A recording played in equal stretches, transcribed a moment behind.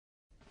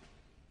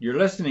You're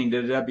listening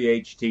to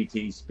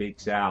WHTT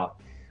Speaks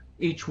Out.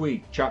 Each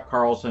week, Chuck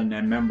Carlson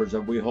and members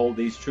of We Hold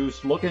These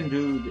Truths look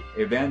into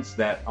events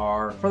that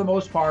are, for the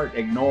most part,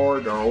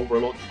 ignored or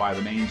overlooked by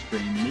the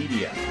mainstream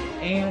media.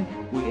 And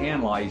we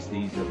analyze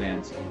these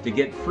events. To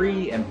get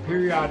free and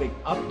periodic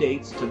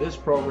updates to this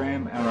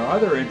program and our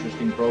other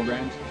interesting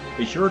programs,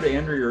 be sure to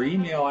enter your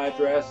email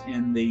address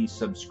in the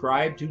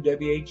Subscribe to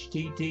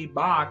WHTT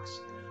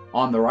box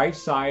on the right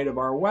side of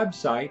our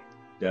website,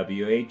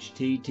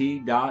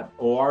 WHTT.org.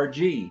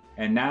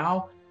 And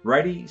now,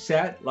 ready,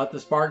 set, let the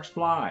sparks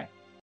fly.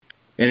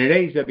 In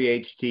today's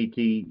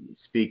WHTT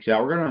Speaks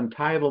Out, we're going to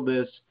entitle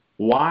this,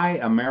 Why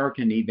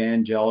American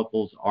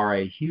Evangelicals Are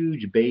a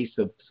Huge Base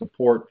of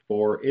Support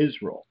for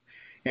Israel.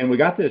 And we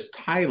got this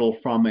title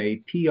from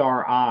a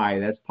PRI,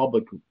 that's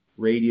Public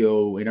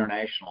Radio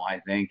International, I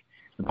think,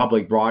 the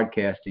Public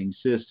Broadcasting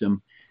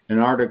System, an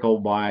article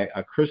by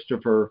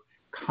Christopher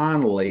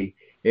Connolly.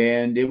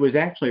 And it was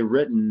actually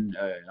written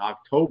in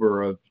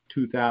October of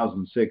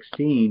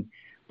 2016,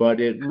 but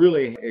it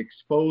really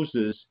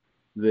exposes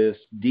this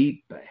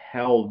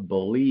deep-held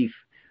belief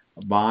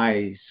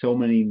by so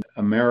many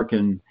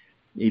American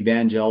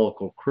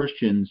evangelical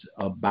Christians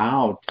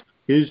about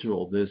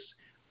Israel, this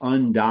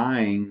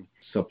undying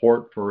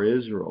support for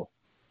Israel.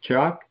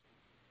 Chuck?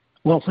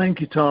 Well, thank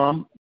you,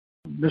 Tom.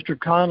 Mr.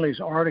 Connolly's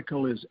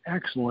article is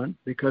excellent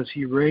because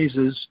he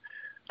raises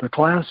the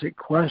classic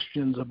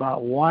questions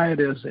about why it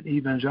is that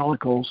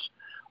evangelicals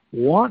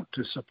want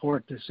to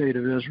support the state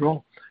of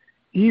Israel,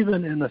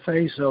 even in the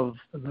face of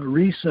the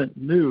recent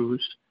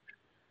news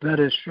that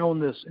has shown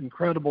this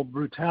incredible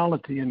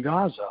brutality in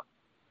Gaza.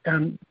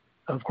 And,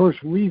 of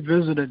course, we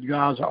visited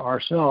Gaza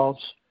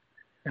ourselves,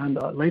 and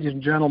ladies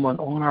and gentlemen,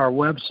 on our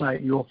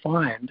website you'll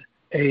find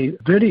a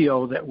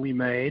video that we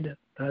made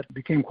that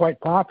became quite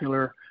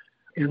popular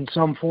in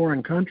some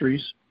foreign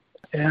countries,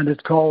 and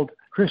it's called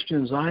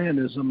Christian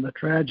Zionism, the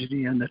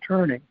Tragedy and the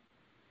Turning.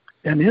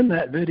 And in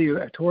that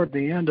video, toward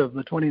the end of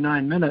the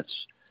 29 minutes,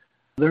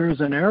 there is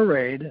an air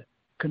raid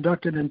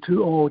conducted in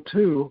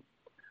 2002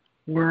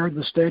 where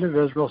the state of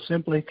Israel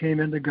simply came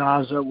into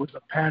Gaza with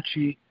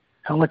Apache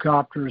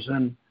helicopters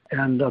and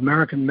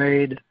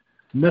American-made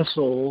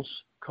missiles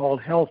called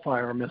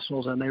Hellfire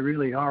missiles, and they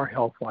really are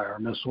Hellfire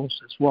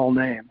missiles. It's well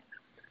named.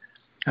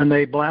 And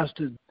they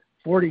blasted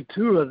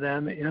 42 of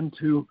them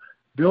into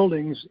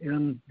buildings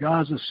in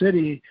Gaza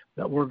City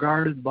that were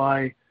guarded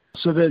by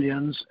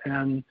civilians,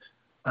 and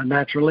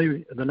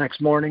naturally the next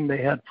morning they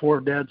had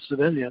 4 dead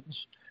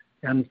civilians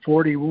and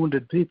 40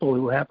 wounded people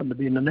who happened to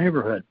be in the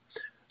neighborhood.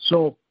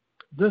 So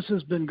this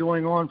has been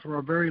going on for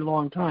a very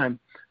long time,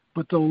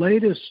 but the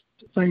latest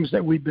things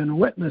that we've been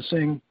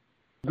witnessing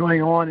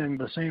going on in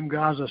the same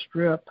Gaza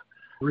Strip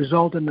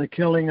result in the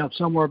killing of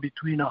somewhere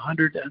between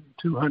 100 and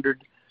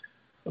 200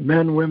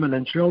 men, women,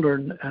 and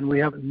children, and we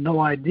have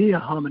no idea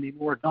how many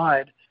more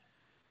died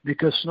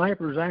because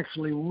snipers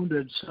actually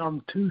wounded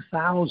some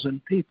 2,000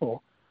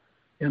 people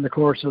in the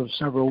course of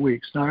several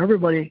weeks. Now,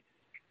 everybody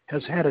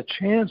has had a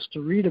chance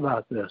to read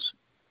about this,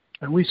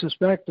 and we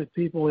suspect that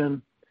people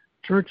in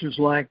churches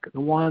like the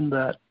one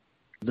that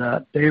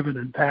David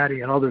and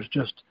Patty and others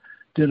just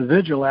did a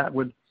vigil at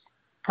would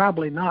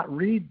probably not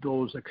read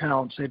those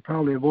accounts. They'd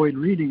probably avoid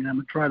reading them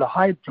and try to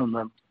hide from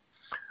them.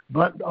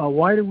 But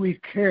why do we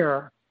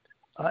care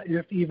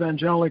if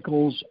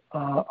evangelicals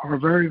are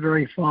very,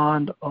 very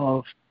fond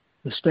of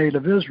the state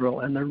of Israel?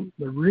 And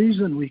the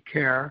reason we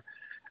care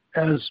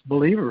as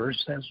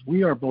believers, as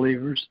we are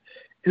believers,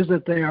 is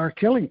that they are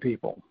killing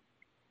people.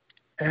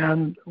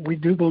 And we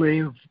do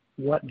believe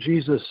what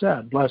Jesus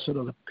said, blessed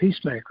are the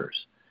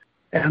peacemakers.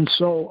 And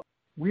so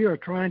we are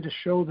trying to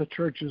show the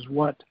churches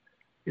what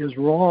is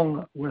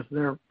wrong with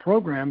their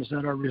programs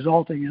that are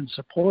resulting in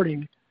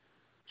supporting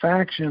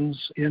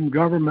factions in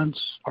governments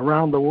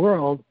around the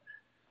world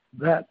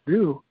that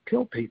do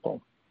kill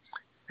people.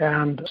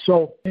 And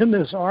so in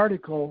this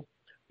article,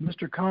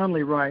 Mr.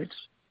 Connolly writes,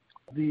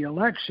 the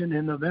election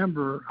in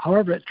November,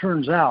 however it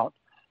turns out,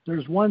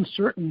 there's one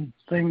certain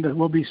thing that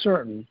will be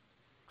certain.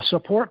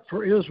 Support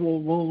for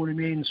Israel will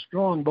remain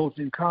strong both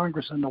in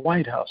Congress and the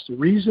White House. The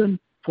reason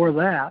for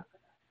that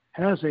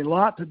has a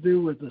lot to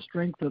do with the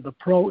strength of the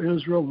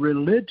pro-Israel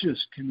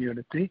religious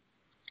community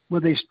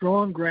with a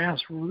strong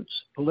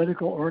grassroots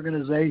political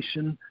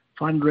organization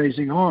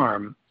fundraising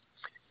arm.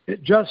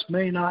 It just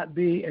may not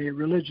be a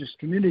religious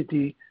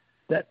community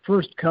that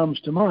first comes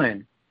to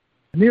mind.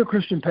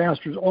 Neo-Christian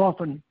pastors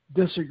often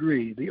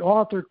disagree. The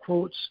author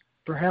quotes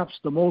perhaps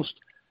the most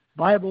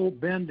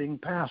Bible-bending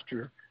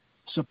pastor.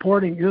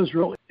 Supporting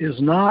Israel is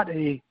not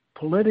a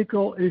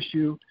political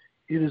issue,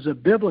 it is a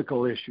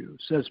biblical issue,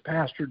 says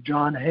Pastor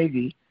John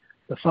Hagee,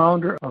 the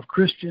founder of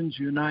Christians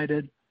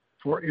United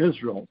for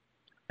Israel.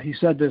 He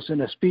said this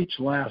in a speech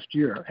last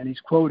year, and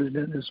he's quoted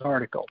in this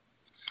article.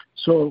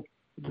 So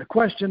the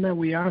question that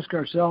we ask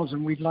ourselves,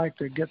 and we'd like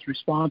to get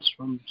response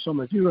from some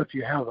of you if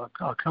you have a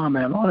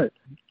comment on it.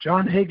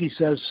 John Hagee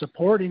says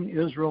supporting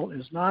Israel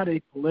is not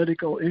a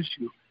political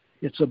issue.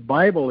 It's a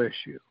Bible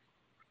issue.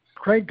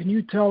 Craig, can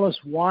you tell us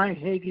why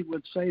Hagee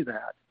would say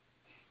that?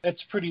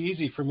 It's pretty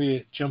easy for me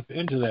to jump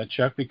into that,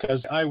 Chuck,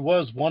 because I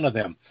was one of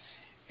them.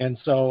 And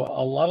so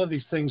a lot of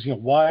these things,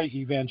 why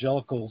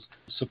evangelicals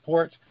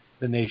support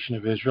the nation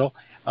of Israel,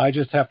 I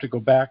just have to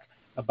go back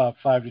about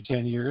 5 to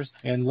 10 years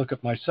and look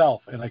at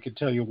myself, and I can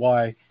tell you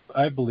why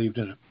I believed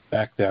in it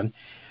back then.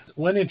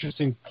 One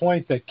interesting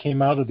point that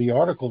came out of the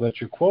article that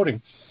you're quoting,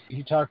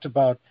 he talked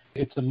about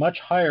it's a much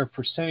higher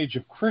percentage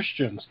of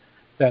Christians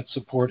that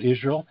support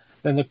Israel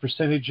than the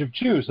percentage of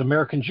Jews,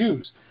 American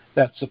Jews,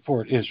 that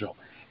support Israel.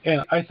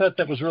 And I thought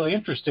that was really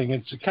interesting.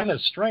 It's kind of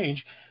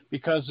strange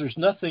because there's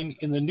nothing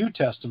in the New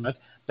Testament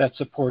that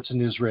supports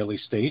an Israeli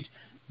state.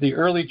 The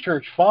early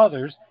church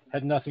fathers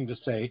had nothing to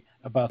say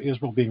about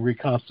Israel being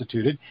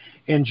reconstituted,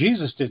 and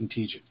Jesus didn't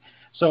teach it.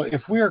 So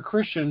if we are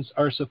Christians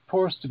are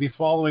supposed to be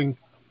following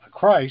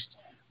Christ,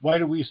 why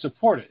do we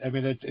support it? I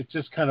mean, it's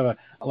just kind of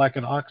like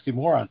an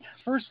oxymoron.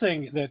 First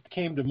thing that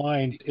came to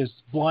mind is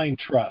blind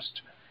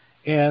trust.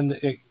 And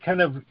it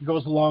kind of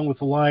goes along with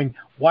the line,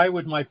 why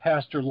would my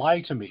pastor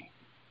lie to me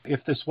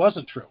if this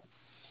wasn't true?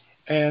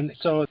 And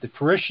so the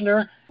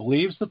parishioner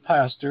believes the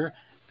pastor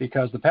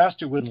because the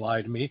pastor wouldn't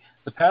lie to me.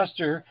 The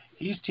pastor,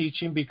 he's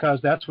teaching because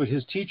that's what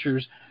his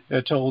teachers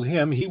told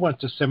him. He went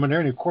to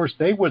seminary, and of course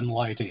they wouldn't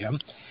lie to him.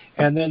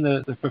 And then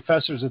the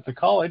professors at the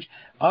college,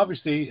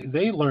 obviously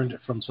they learned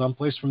it from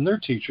someplace, from their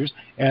teachers,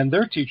 and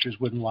their teachers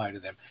wouldn't lie to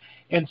them.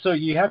 And so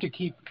you have to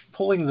keep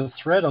pulling the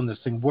thread on this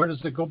thing. Where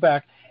does it go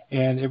back?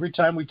 And every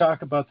time we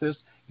talk about this,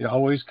 it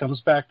always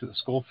comes back to the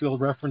Schofield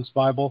Reference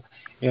Bible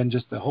and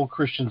just the whole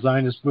Christian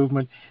Zionist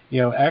movement,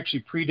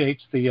 actually predates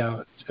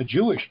the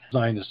Jewish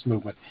Zionist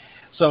movement.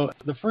 So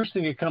the first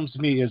thing that comes to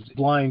me is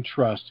blind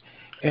trust.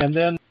 And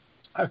then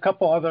a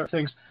couple other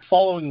things,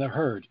 following the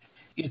herd.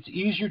 It's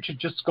easier to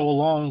just go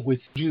along with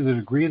you that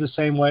agree the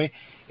same way.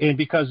 And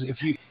because if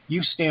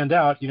you stand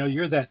out,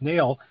 you're that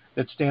nail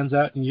that stands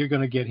out and you're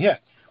going to get hit,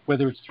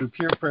 whether it's through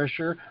peer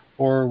pressure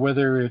or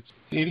whether it's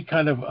any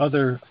kind of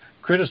other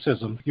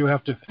criticism, you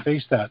have to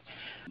face that.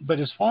 But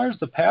as far as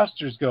the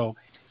pastors go,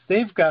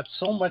 they've got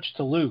so much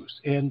to lose.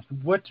 And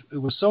what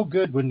was so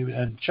good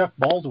when Chuck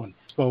Baldwin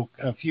spoke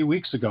a few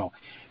weeks ago,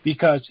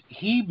 because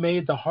he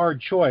made the hard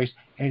choice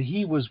and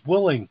he was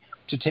willing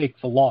to take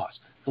the loss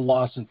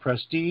in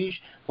prestige,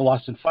 the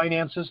loss in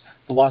finances,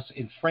 the loss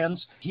in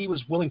friends. He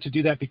was willing to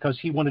do that because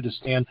he wanted to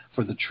stand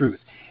for the truth.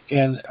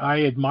 And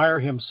I admire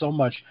him so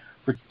much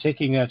for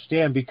taking that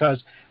stand,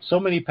 because so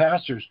many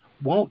pastors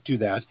won't do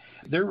that.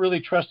 They're really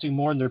trusting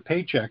more in their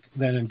paycheck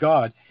than in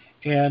God.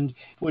 And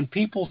when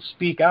people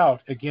speak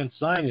out against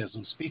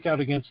Zionism, speak out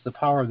against the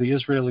power of the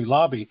Israeli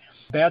lobby,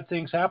 bad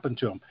things happen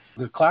to them.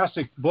 The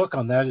classic book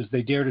on that is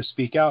They Dare to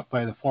Speak Out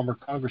by the former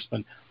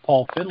Congressman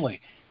Paul Finley.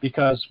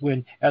 Because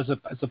when, as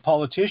a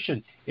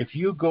politician, if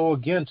you go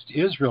against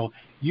Israel,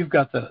 you've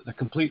got the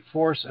complete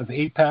force of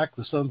AIPAC,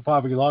 the Southern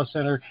Poverty Law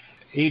Center,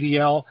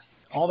 ADL,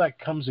 all that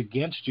comes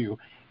against you,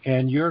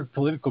 and your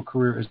political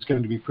career is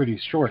going to be pretty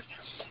short.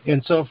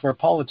 And so for a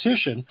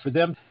politician, for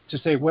them to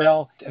say,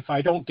 well, if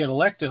I don't get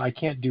elected, I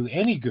can't do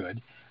any good,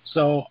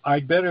 so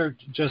I'd better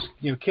just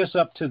kiss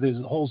up to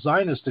the whole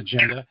Zionist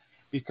agenda,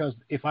 because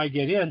if I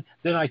get in,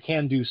 then I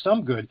can do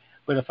some good.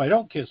 But if I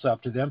don't kiss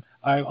up to them,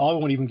 I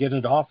won't even get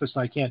into office,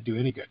 and I can't do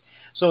any good.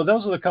 So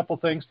those are the couple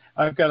things.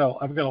 I've got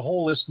a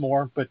whole list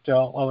more, but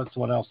I'll let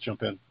someone else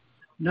jump in.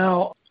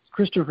 Now,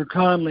 Christopher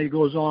Conley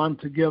goes on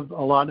to give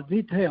a lot of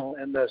detail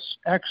in this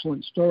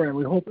excellent story, and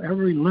we hope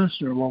every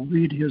listener will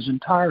read his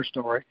entire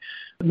story.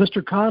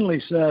 Mr. Conley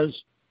says,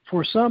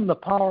 for some, the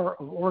power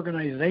of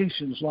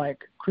organizations like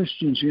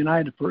Christians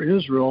United for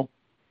Israel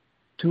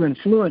to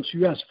influence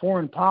U.S.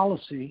 foreign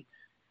policy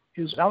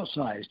is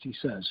outsized, he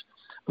says.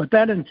 But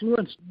that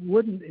influence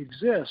wouldn't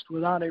exist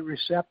without a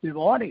receptive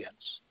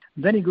audience.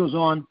 Then he goes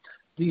on,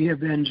 the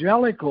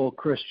evangelical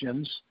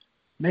Christians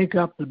make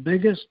up the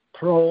biggest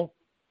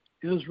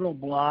pro-Israel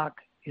bloc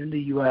in the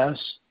U.S.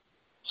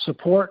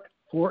 Support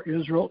for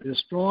Israel is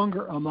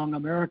stronger among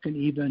American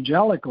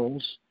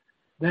evangelicals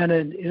than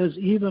it is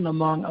even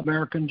among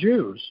American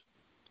Jews.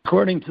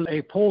 According to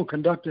a poll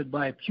conducted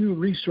by Pew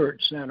Research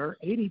Center,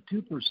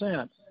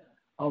 82%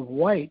 of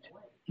white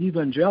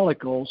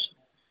evangelicals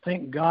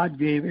think God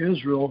gave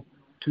Israel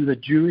to the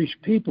Jewish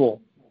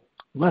people.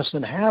 Less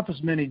than half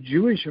as many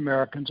Jewish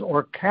Americans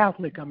or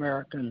Catholic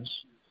Americans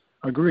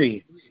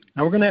agree.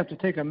 Now, we're going to have to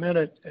take a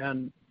minute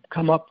and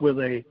come up with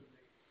a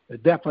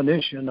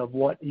definition of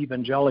what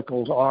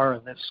evangelicals are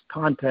in this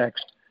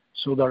context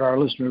so that our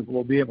listeners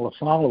will be able to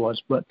follow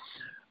us. But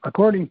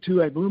according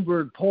to a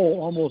Bloomberg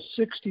poll, almost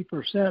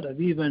 60%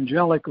 of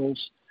evangelicals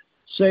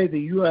say the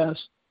U.S.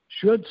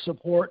 should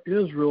support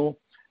Israel.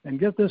 And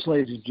get this,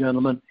 ladies and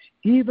gentlemen,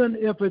 even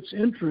if its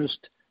interests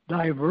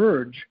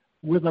diverge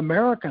with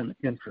American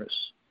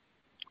interests.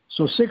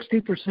 So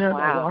 60% of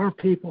our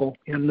people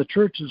in the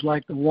churches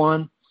like the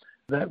one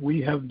that we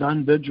have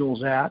done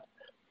vigils at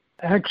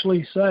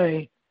actually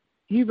say,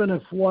 even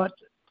if what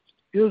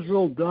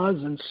Israel does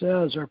and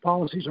says, our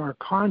policies are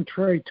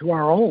contrary to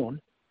our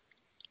own,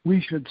 we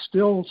should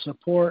still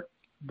support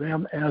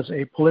them as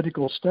a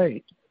political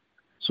state.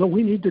 So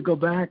we need to go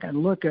back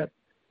and look at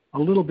a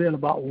little bit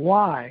about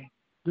why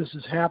this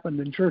has happened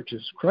in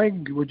churches.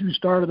 Craig, would you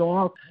start it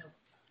off?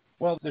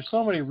 Well, there's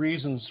so many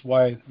reasons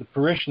why the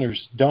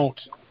parishioners don't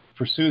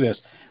pursue this.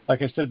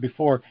 Like I said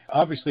before,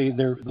 obviously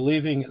they're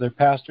believing their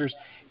pastors,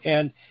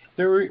 and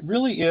there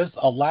really is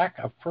a lack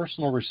of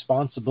personal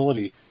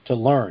responsibility to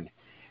learn.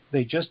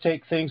 They just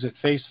take things at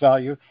face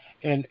value,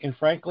 and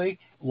frankly,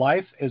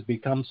 life has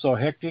become so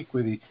hectic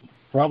with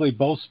probably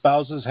both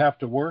spouses have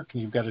to work,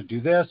 and you've got to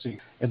do this,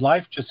 and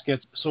life just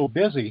gets so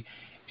busy.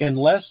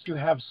 Unless you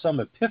have some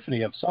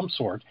epiphany of some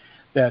sort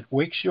that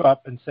wakes you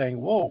up and saying,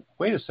 whoa,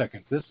 wait a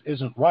second, this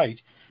isn't right,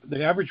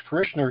 the average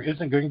parishioner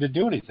isn't going to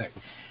do anything.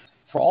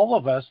 For all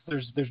of us,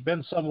 there's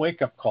been some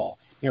wake-up call.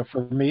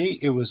 For me,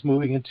 it was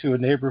moving into a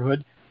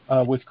neighborhood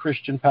with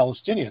Christian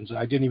Palestinians.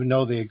 I didn't even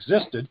know they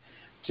existed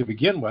to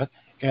begin with,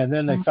 and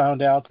then they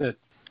found out that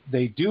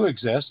they do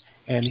exist,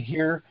 and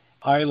here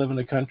I live in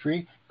a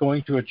country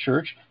going to a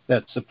church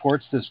that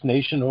supports this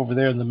nation over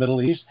there in the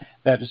Middle East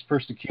that is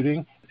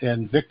persecuting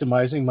and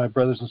victimizing my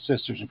brothers and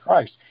sisters in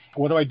Christ.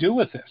 What do I do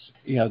with this?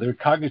 Their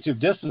cognitive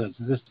dissonance.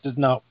 This does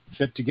not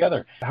fit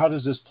together. How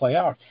does this play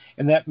out?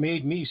 And that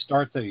made me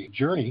start the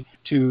journey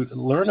to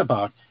learn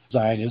about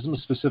Zionism,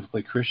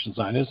 specifically Christian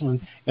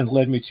Zionism, and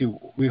led me to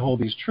we hold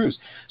these truths.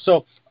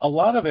 So a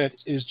lot of it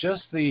is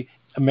just the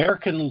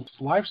American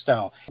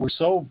lifestyle. We're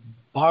so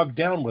bogged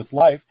down with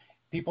life,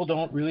 people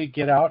don't really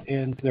get out,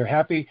 and they're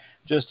happy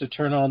just to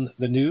turn on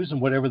the news,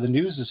 and whatever the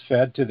news is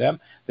fed to them,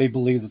 they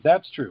believe that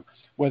that's true.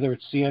 Whether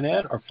it's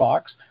CNN or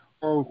Fox,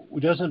 or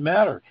it doesn't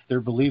matter.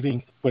 They're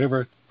believing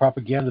whatever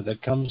propaganda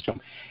that comes to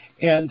them.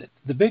 And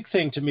the big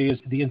thing to me is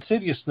the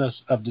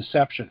insidiousness of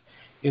deception,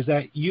 is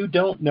that you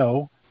don't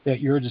know that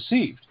you're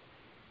deceived.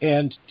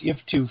 And if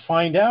to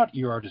find out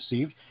you are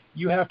deceived,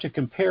 you have to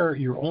compare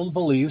your own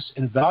beliefs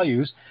and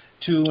values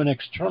to an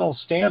external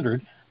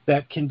standard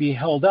that can be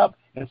held up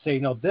and say,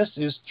 no, this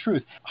is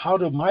truth. How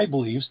do my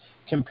beliefs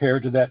compare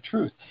to that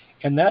truth?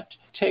 And that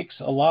takes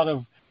a lot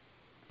of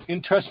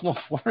intestinal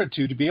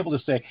fortitude to be able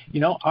to say,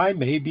 I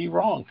may be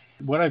wrong.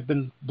 What I've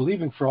been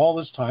believing for all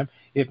this time,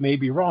 it may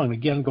be wrong.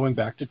 Again, going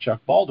back to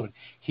Chuck Baldwin,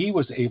 he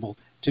was able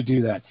to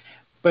do that.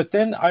 But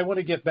then I want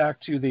to get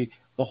back to the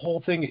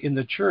whole thing in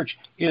the church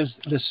is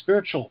the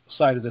spiritual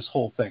side of this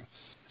whole thing.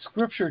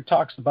 Scripture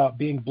talks about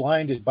being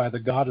blinded by the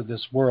God of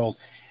this world,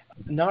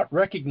 not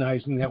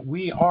recognizing that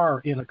we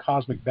are in a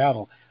cosmic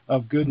battle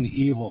of good and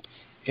evil.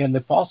 And the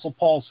Apostle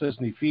Paul says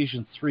in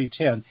Ephesians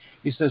 3:10,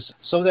 he says,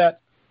 so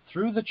that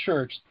through the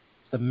church,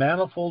 the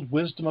manifold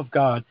wisdom of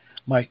God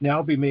might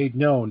now be made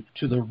known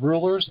to the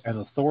rulers and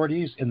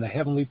authorities in the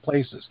heavenly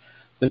places.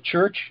 The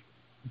church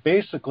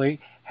basically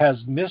has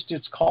missed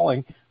its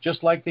calling,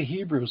 just like the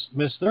Hebrews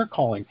missed their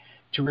calling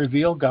to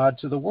reveal God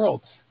to the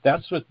world.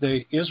 That's what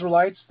the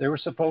Israelites, they were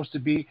supposed to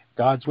be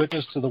God's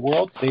witness to the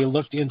world. They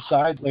looked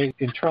inside, they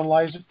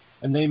internalized it,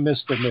 and they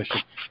missed their mission.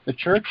 The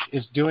church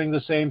is doing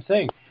the same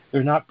thing.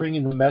 They're not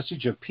bringing the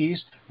message of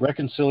peace,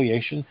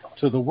 reconciliation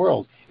to the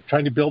world,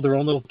 trying to build their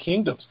own little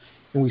kingdoms.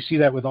 And we see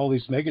that with all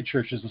these mega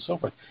churches and so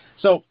forth.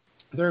 So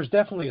there's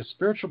definitely a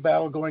spiritual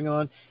battle going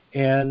on,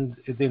 and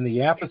then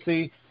the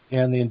apathy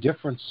and the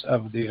indifference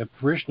of the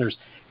parishioners.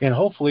 And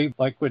hopefully,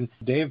 like when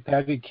Dave,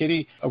 Patty,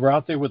 Kitty were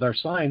out there with our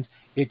signs,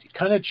 it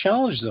kind of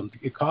challenges them.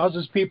 It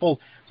causes people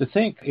to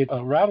think. It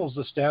rattles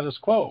the status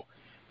quo.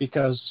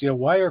 Because,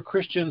 why are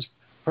Christians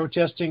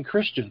protesting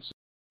Christians?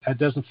 That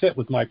doesn't fit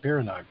with my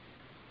paradigm.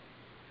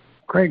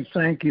 Craig,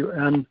 thank you.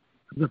 And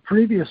the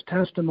previous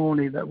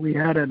testimony that we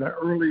had at an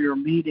earlier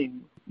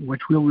meeting,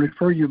 which we'll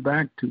refer you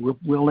back to,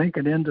 we'll link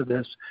it into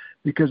this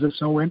because it's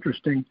so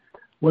interesting,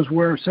 was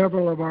where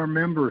several of our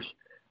members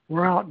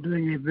were out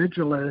doing a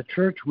vigil at a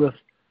church with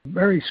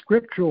very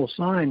scriptural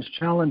signs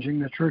challenging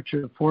the church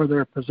for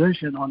their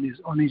position on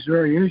these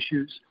very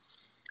issues.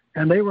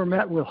 And they were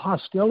met with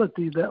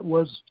hostility that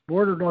was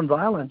bordered on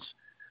violence,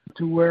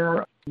 to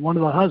where one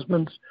of the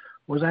husbands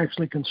was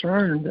actually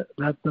concerned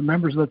that the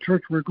members of the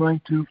church were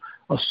going to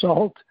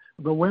assault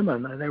the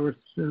women.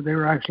 They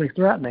were actually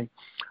threatening.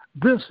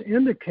 This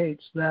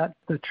indicates that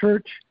the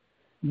church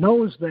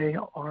knows they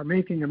are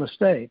making a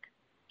mistake,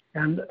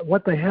 and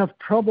what they have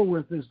trouble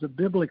with is the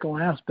biblical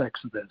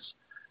aspects of this.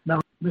 Now,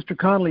 Mr.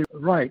 Conley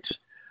writes,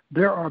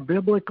 there are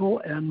biblical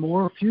and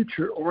more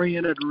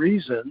future-oriented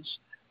reasons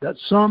that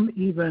some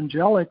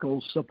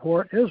evangelicals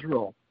support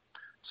Israel,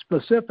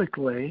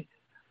 specifically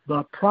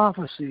the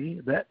prophecy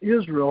that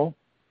Israel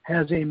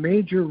has a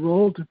major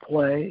role to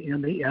play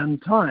in the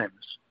end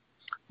times.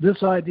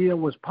 This idea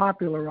was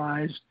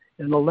popularized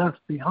in the Left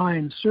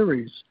Behind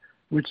series,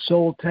 which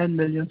sold 10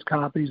 million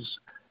copies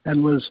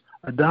and was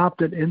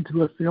adopted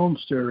into a film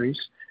series,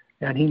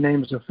 and he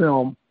names the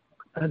film.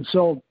 And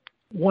so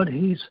what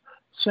he's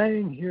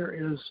saying here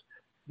is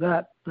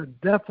that the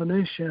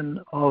definition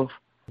of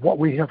what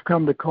we have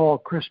come to call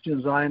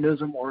Christian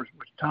Zionism, or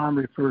which Tom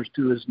refers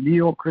to as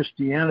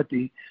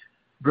neo-Christianity,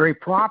 very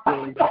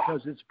properly,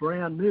 because it's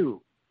brand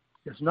new.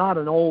 It's not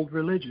an old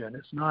religion.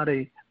 It's not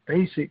a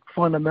basic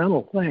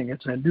fundamental thing.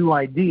 It's a new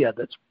idea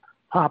that's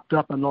popped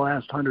up in the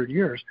last 100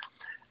 years.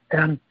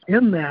 And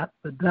in that,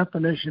 the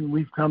definition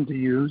we've come to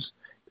use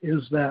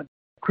is that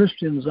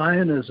Christian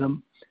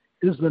Zionism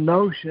is the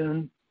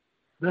notion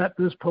that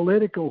this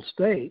political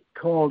state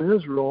called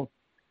Israel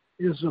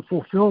is a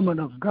fulfillment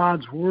of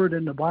God's word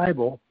in the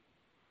Bible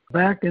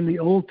back in the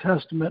Old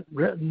Testament,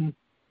 written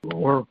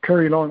or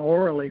carried on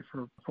orally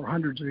for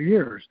hundreds of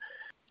years.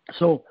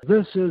 So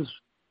this has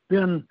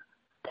been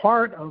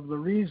part of the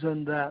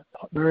reason that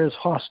there is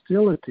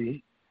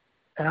hostility.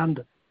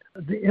 And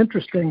the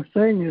interesting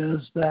thing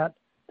is that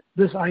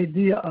this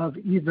idea of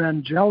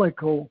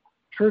evangelical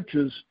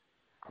churches,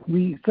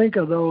 we think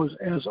of those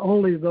as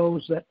only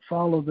those that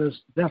follow this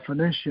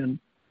definition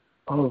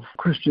of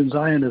Christian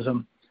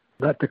Zionism,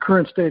 that the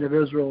current state of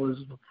Israel is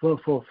the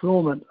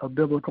fulfillment of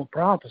biblical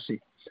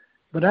prophecy.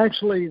 But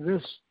actually,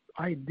 this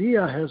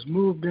idea has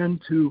moved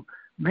into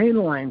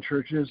mainline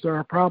churches. There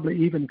are probably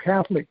even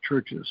Catholic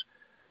churches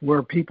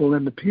where people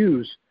in the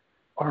pews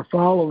are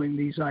following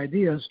these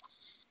ideas.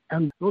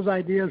 And those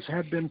ideas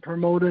have been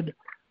promoted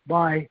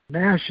by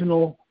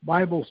national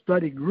Bible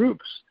study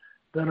groups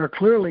that are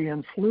clearly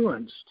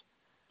influenced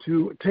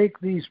to take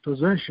these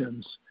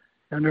positions.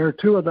 And there are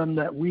two of them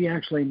that we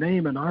actually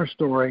name in our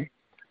story,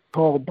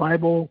 called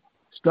Bible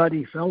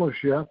Study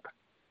Fellowship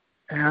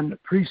and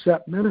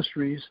Precept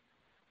Ministries,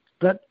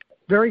 that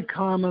very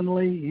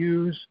commonly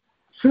use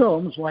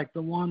films like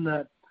the one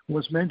that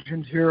was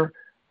mentioned here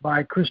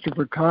by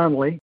Christopher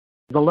Conley,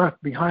 the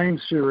Left Behind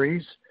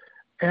series,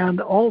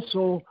 and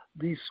also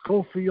the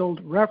Scofield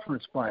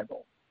Reference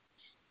Bible,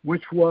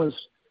 which was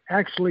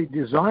actually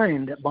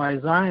designed by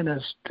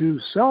Zionists to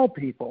sell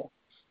people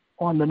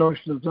on the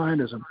notion of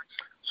Zionism.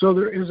 So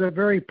there is a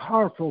very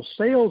powerful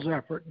sales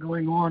effort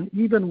going on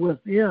even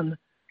within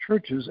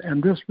churches,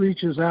 and this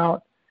reaches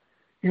out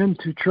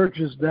into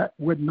churches that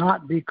would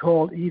not be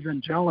called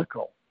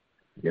evangelical.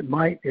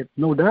 It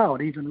no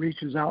doubt even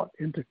reaches out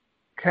into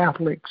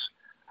Catholics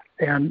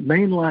and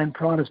mainline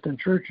Protestant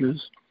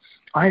churches.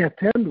 I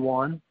attend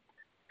one,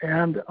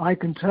 and I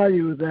can tell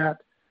you that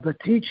the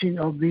teaching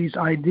of these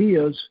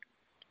ideas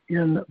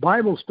in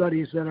Bible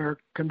studies that are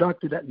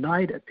conducted at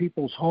night at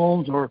people's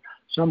homes or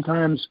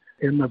sometimes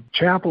in the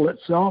chapel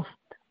itself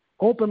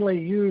openly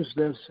use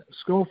this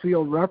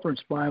Scofield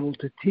Reference Bible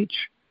to teach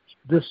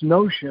this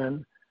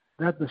notion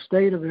that the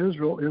state of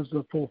Israel is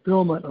the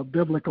fulfillment of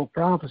biblical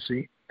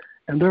prophecy,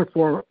 and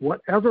therefore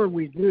whatever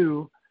we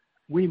do,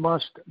 we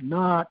must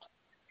not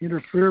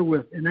interfere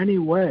with in any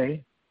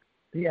way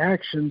the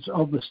actions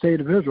of the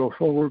state of Israel,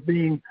 for we're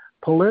being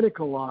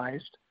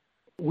politicalized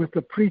with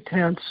the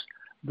pretense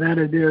that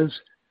it is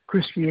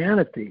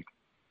Christianity.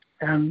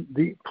 And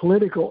the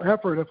political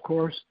effort, of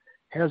course,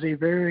 has a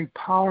very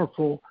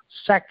powerful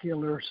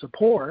secular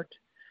support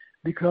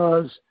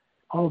because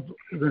of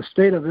the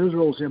state of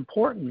Israel's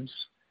importance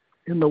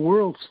in the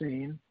world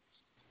scene.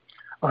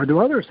 Do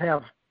others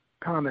have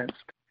comments?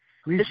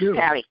 Please this do. Is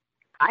Patty.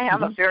 I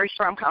have a very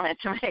strong comment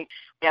to make.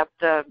 At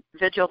the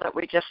vigil that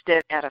we just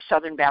did at a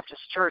Southern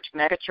Baptist church,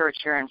 mega church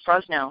here in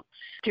Fresno,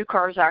 2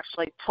 cars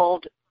actually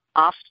pulled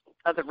off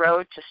of the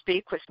road to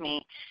speak with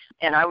me,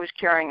 and I was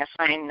carrying a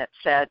sign that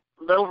said,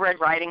 Little Red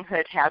Riding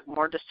Hood had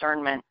more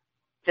discernment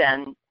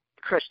than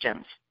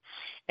Christians.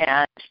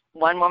 And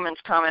one woman's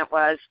comment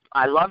was,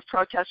 I love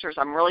protesters.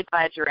 I'm really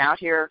glad you're out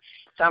here.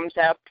 Thumbs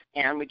up.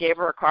 And we gave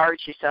her a card.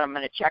 She said, I'm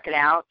going to check it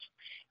out,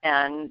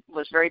 and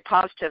was very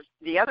positive.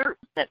 The other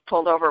that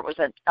pulled over was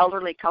an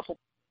elderly couple,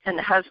 and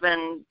the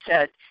husband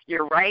said,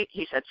 you're right.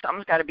 He said,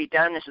 something's got to be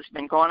done. This has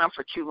been going on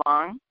for too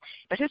long.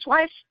 But his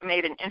wife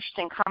made an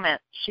interesting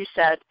comment. She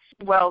said,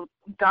 well,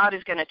 God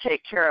is going to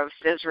take care of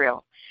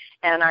Israel.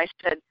 And I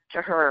said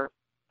to her,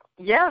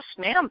 yes,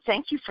 ma'am,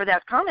 thank you for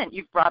that comment.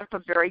 You've brought up a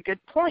very good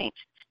point.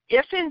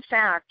 If, in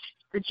fact,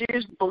 the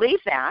Jews believe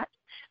that,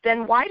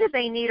 then why do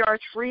they need our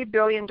 $3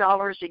 billion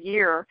a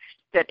year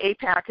that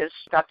AIPAC has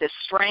got this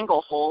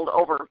stranglehold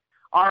over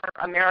our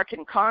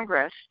American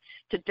Congress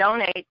to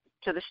donate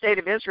to the state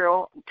of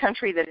Israel, a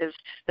country that is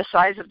the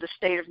size of the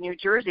state of New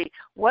Jersey?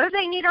 What do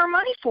they need our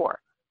money for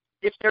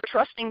if they're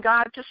trusting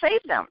God to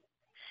save them?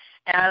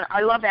 And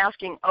I love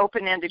asking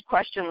open-ended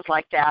questions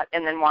like that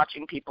and then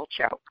watching people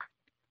choke.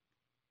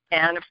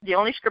 And if the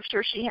only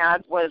scripture she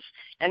had was,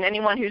 and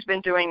anyone who's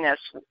been doing this,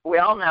 we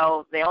all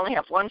know they only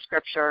have one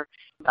scripture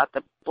about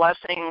the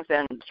blessings,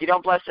 and if you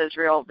don't bless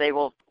Israel, they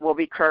will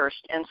be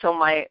cursed. And so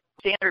my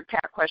standard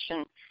Pat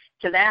question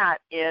to that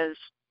is,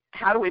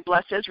 how do we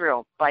bless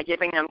Israel? By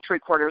giving them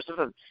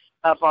 3/4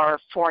 of our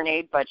foreign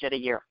aid budget a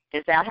year.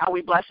 Is that how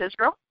we bless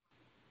Israel?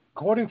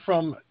 Quoting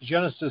from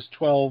Genesis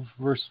 12,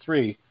 verse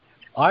 3,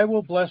 I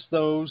will bless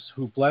those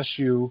who bless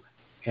you,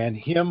 and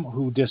him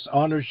who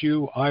dishonors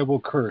you I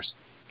will curse.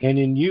 And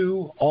in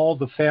you all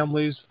the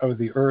families of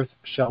the earth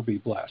shall be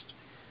blessed.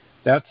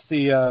 That's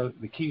the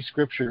key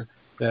scripture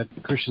that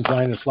Christian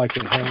Zionists like to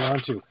hang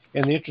on to.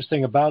 And the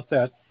interesting about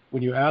that,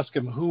 when you ask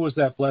them who was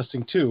that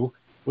blessing to,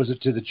 was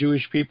it to the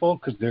Jewish people?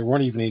 Because there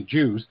weren't even any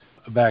Jews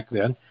back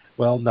then.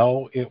 Well,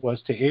 no, it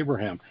was to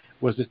Abraham.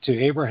 Was it to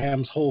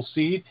Abraham's whole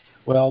seed?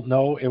 Well,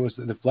 no, it was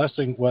the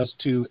blessing was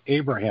to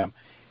Abraham.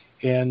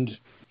 And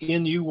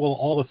in you will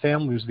all the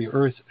families of the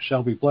earth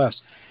shall be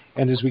blessed.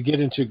 And as we get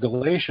into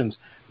Galatians,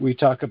 we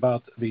talk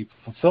about the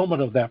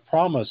fulfillment of that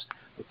promise.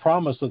 The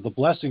promise of the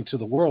blessing to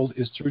the world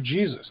is through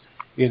Jesus.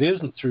 It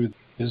isn't through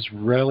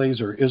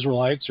Israelis or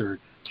Israelites or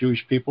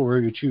Jewish people,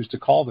 wherever you choose to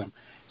call them.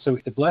 So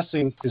the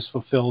blessing is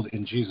fulfilled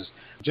in Jesus.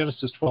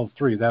 Genesis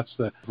 12:3, that's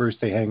the verse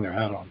they hang their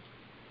hat on.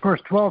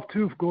 Verse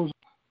 12:2 goes,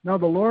 "Now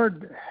the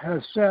Lord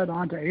has said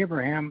unto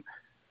Abraham,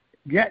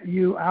 Get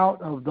you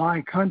out of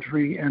thy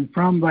country and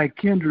from thy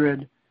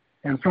kindred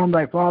and from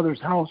thy father's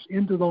house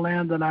into the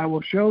land that I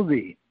will show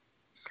thee.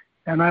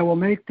 And I will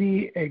make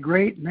thee a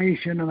great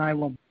nation, and I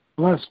will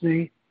bless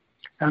thee,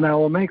 and I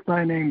will make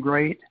thy name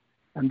great,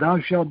 and thou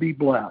shalt be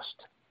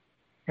blessed.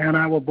 And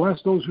I will bless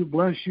those who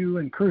bless you,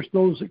 and curse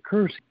those that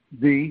curse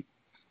thee,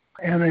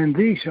 and in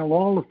thee shall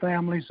all the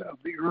families of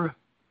the earth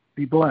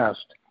be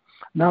blessed."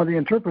 Now the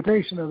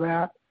interpretation of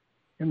that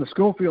in the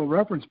Scofield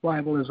Reference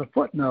Bible is a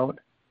footnote,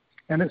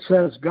 and it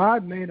says,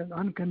 God made an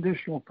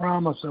unconditional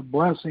promise of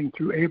blessing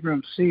through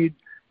Abraham's seed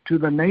to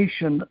the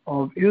nation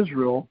of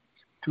Israel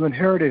to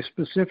inherit a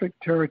specific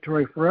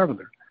territory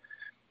forever.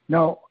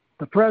 Now,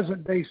 the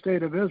present-day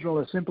state of Israel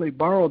has simply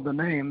borrowed the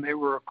name. They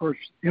were, of course,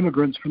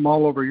 immigrants from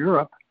all over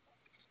Europe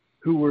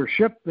who were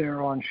shipped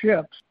there on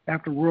ships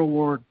after World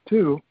War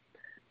II,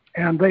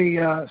 and they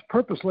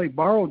purposely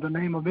borrowed the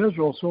name of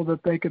Israel so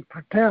that they could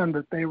pretend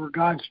that they were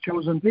God's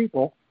chosen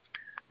people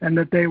and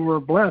that they were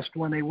blessed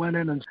when they went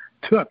in and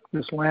took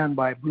this land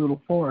by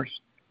brutal force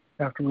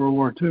after World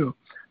War II.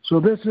 So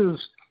this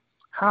is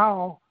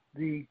how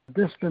the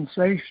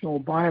dispensational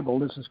Bible,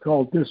 this is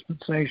called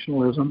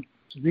dispensationalism,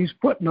 these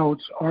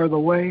footnotes are the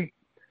way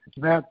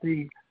that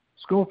the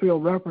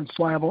Scofield Reference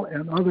Bible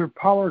and other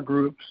power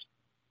groups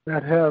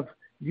that have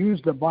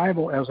used the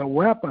Bible as a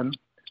weapon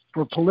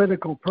for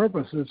political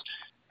purposes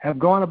have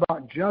gone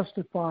about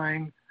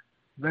justifying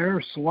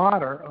their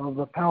slaughter of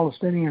the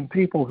Palestinian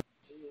people.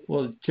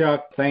 Well,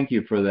 Chuck, thank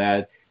you for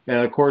that. And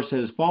of course,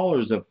 as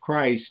followers of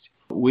Christ,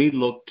 we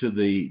look to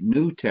the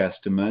New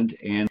Testament,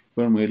 and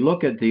when we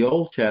look at the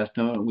Old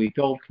Testament, we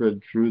filter it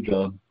through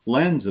the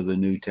lens of the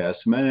New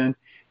Testament.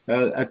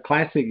 And a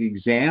classic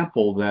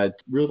example that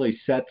really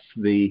sets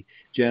the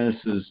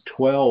Genesis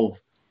 12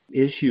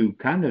 issue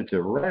kind of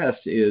to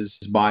rest is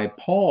by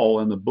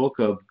Paul in the book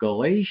of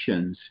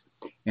Galatians.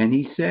 And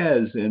he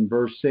says in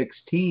verse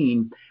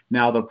 16,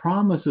 "Now the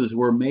promises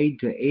were made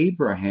to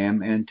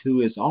Abraham and to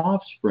his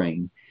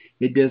offspring."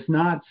 It does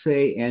not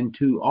say, "and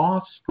to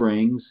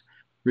offsprings,"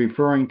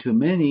 referring to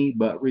many,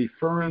 but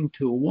referring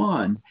to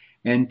one.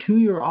 "And to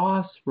your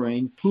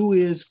offspring, who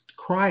is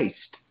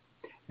Christ."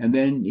 And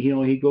then,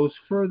 he goes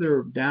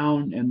further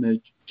down in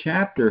the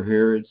chapter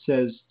here. It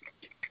says,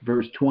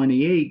 verse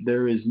 28,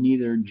 "There is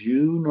neither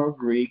Jew nor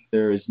Greek,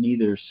 there is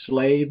neither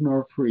slave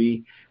nor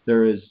free,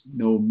 there is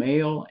no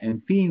male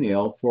and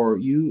female, for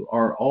you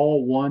are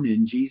all one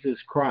in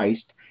Jesus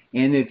Christ.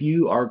 And if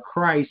you are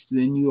Christ,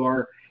 then you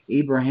are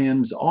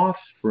Abraham's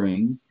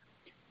offspring,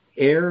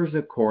 heirs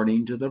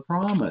according to the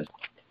promise."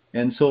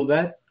 And so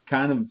that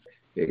kind of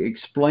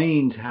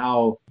explains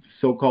how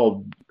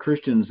so-called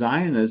Christian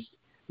Zionists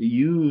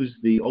use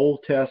the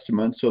Old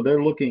Testament. So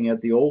they're looking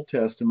at the Old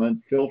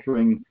Testament,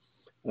 filtering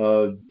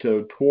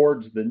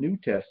towards the New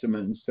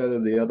Testament instead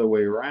of the other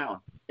way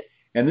around.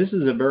 And this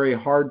is a very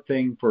hard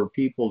thing for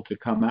people to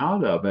come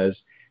out of, as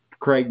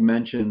Craig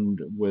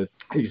mentioned with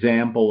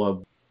example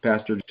of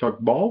Pastor Chuck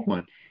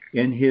Baldwin.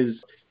 In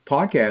his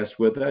podcast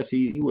with us,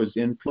 he was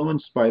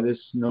influenced by this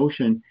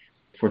notion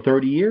for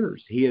 30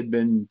 years. He had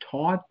been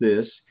taught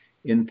this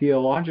in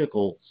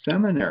theological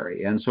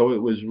seminary, and so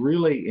it was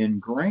really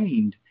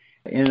ingrained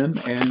in him,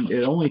 and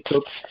it only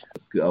took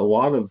a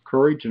lot of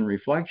courage and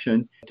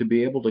reflection to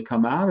be able to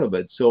come out of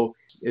it. So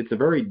it's a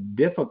very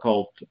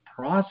difficult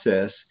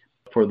process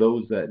for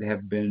those that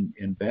have been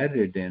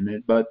embedded in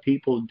it, but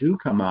people do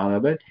come out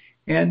of it,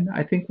 and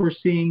I think we're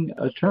seeing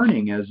a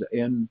turning, as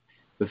in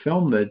the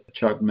film that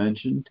Chuck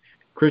mentioned,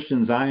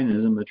 Christian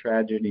Zionism, The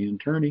Tragedy and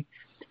Turning.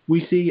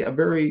 We see a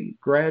very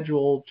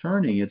gradual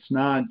turning. It's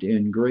not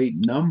in great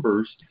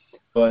numbers,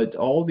 but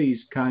all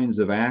these kinds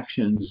of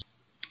actions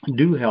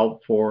do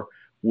help for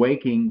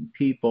waking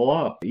people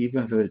up,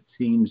 even if it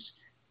seems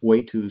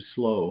way too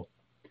slow.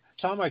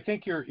 Tom, I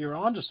think you're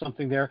onto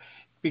something there,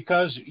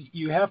 because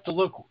you have to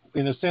look,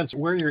 in a sense,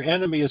 where your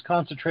enemy is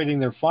concentrating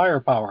their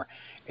firepower.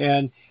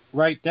 And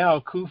right now,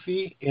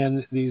 CUFI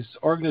and these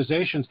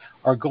organizations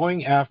are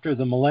going after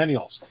the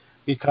millennials,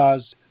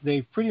 because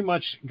they've pretty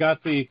much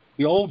got the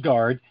old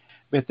guard,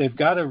 but they've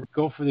got to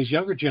go for this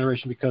younger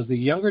generation, because the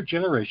younger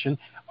generation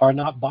are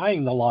not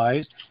buying the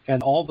lies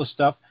and all the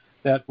stuff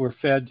that were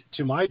fed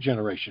to my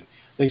generation.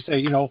 They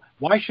say,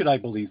 why should I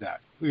believe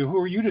that? Who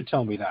are you to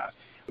tell me that?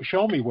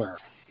 Show me where.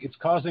 It's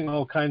causing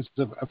all kinds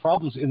of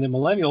problems in the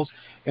millennials.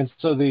 And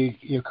so the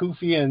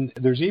CUFI, and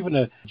there's even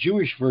a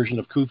Jewish version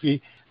of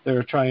CUFI,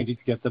 they're trying to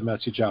get the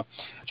message out.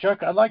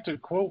 Chuck, I'd like to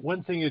quote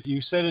one thing that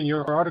you said in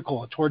your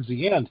article towards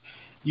the end.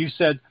 You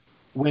said,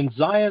 "When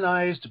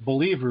Zionized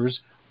believers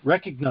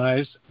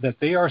recognize that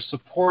they are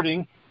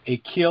supporting a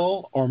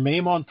kill or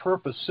maim on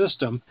purpose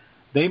system,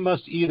 they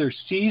must either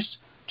cease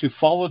to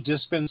follow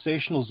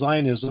dispensational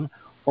Zionism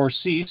or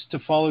cease to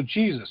follow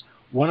Jesus,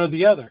 one or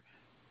the other,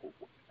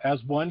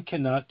 as one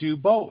cannot do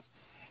both.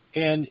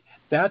 And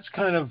that's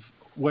kind of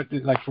what,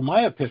 like, for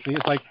my epiphany,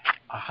 it's like,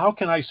 how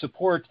can I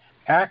support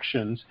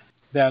actions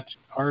that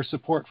are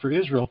support for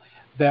Israel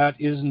that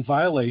is in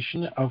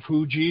violation of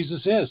who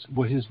Jesus is,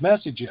 what his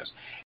message is?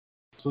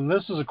 So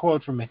this is a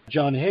quote from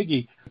John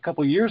Hagee a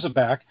couple of years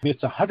back.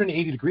 It's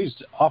 180 degrees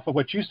off of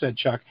what you said,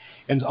 Chuck,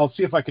 and I'll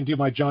see if I can do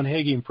my John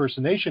Hagee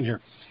impersonation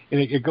here. And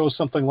it goes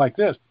something like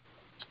this.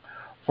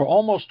 For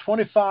almost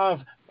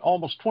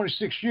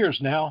 26 years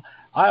now,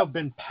 I have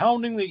been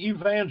pounding the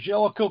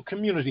evangelical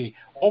community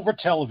over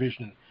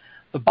television.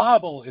 The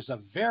Bible is a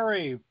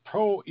very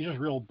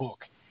pro-Israel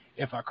book.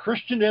 If a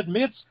Christian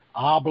admits,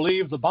 I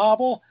believe the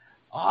Bible,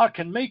 I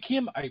can make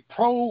him a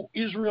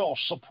pro-Israel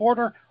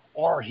supporter,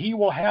 or he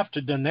will have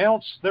to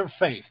denounce their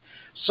faith.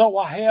 So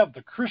I have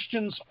the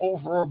Christians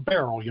over a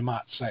barrel, you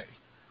might say.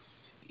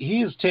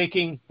 He is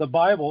taking the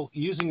Bible,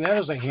 using that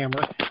as a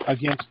hammer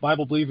against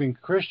Bible-believing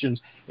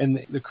Christians,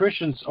 and the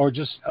Christians are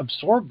just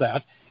absorb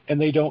that, and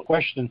they don't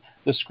question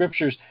the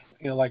Scriptures.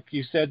 You know, like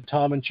you said,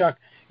 Tom and Chuck,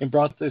 and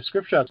brought the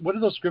Scripture out. What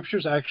do those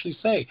Scriptures actually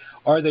say?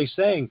 Are they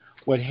saying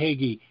what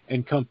Hagee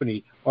and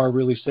company are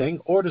really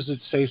saying, or does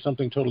it say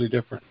something totally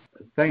different?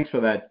 Thanks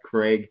for that,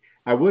 Craig.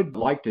 I would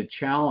like to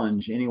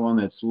challenge anyone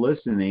that's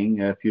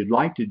listening. If you'd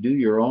like to do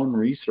your own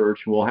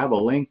research, we'll have a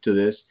link to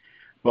this,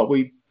 but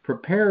we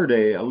prepared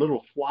a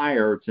little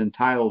flyer. It's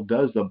entitled,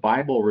 Does the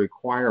Bible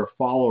Require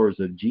Followers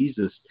of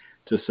Jesus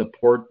to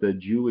Support the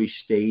Jewish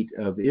State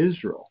of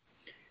Israel?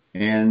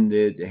 And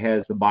it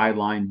has the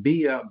byline,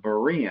 Be a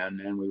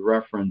Berean, and we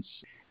reference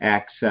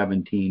Acts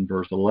 17,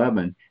 verse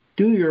 11.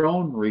 Do your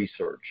own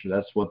research.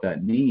 That's what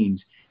that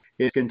means.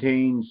 It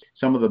contains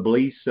some of the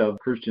beliefs of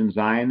Christian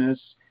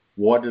Zionists,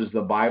 what does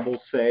the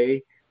Bible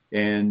say,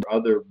 and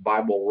other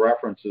Bible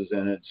references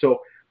in it.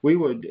 So we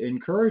would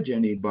encourage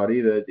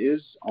anybody that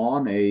is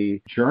on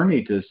a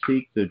journey to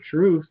seek the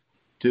truth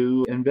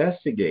to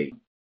investigate.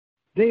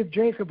 Dave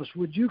Jacobs,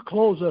 would you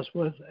close us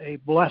with a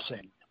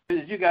blessing?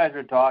 As you guys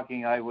were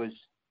talking, I was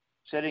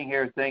sitting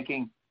here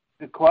thinking,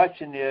 the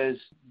question is,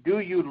 do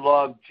you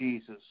love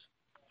Jesus?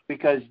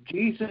 Because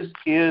Jesus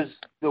is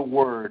the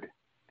Word.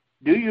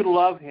 Do you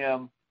love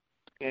him?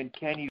 And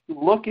can you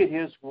look at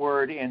his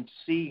word and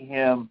see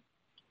him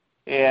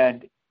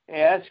and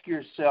ask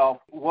yourself,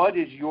 what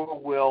is your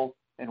will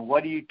and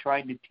what are you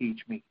trying to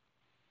teach me?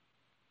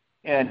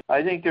 And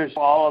I think there's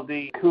all of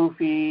the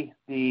goofy,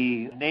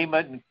 the name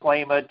it and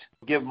claim it,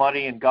 give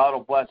money and God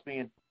will bless me,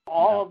 and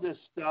all of this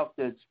stuff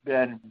that's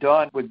been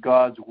done with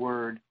God's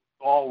word,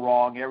 all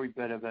wrong, every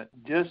bit of it.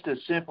 Just to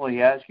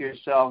simply ask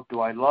yourself,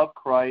 do I love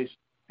Christ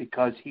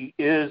because he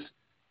is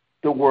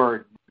the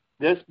word?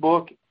 This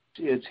book,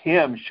 it's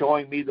him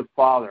showing me the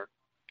Father.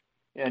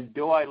 And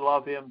do I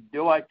love him?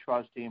 Do I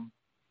trust him?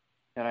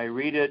 Can I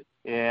read it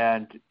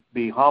and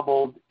be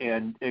humbled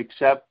and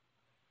accept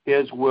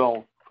his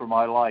will for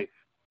my life?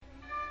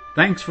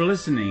 Thanks for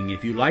listening.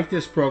 If you like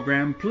this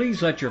program,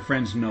 please let your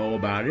friends know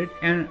about it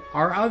and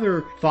our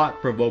other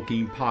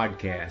thought-provoking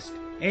podcasts.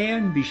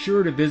 And be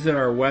sure to visit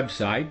our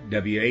website,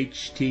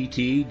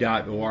 whtt.org,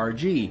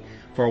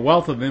 for a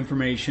wealth of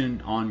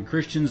information on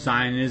Christian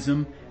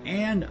Zionism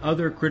and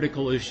other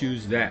critical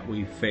issues that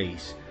we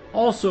face.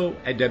 Also,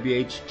 at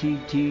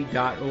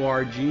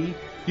whtt.org,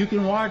 you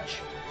can watch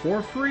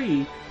for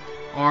free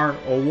our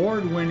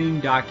award-winning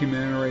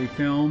documentary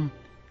film,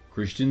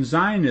 Christian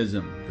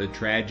Zionism, The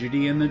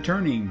Tragedy and the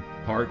Turning,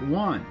 Part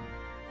 1.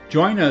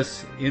 Join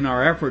us in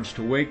our efforts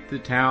to wake the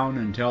town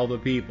and tell the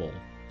people.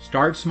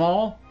 Start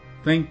small,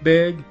 think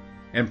big,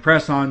 and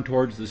press on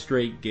towards the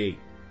straight gate.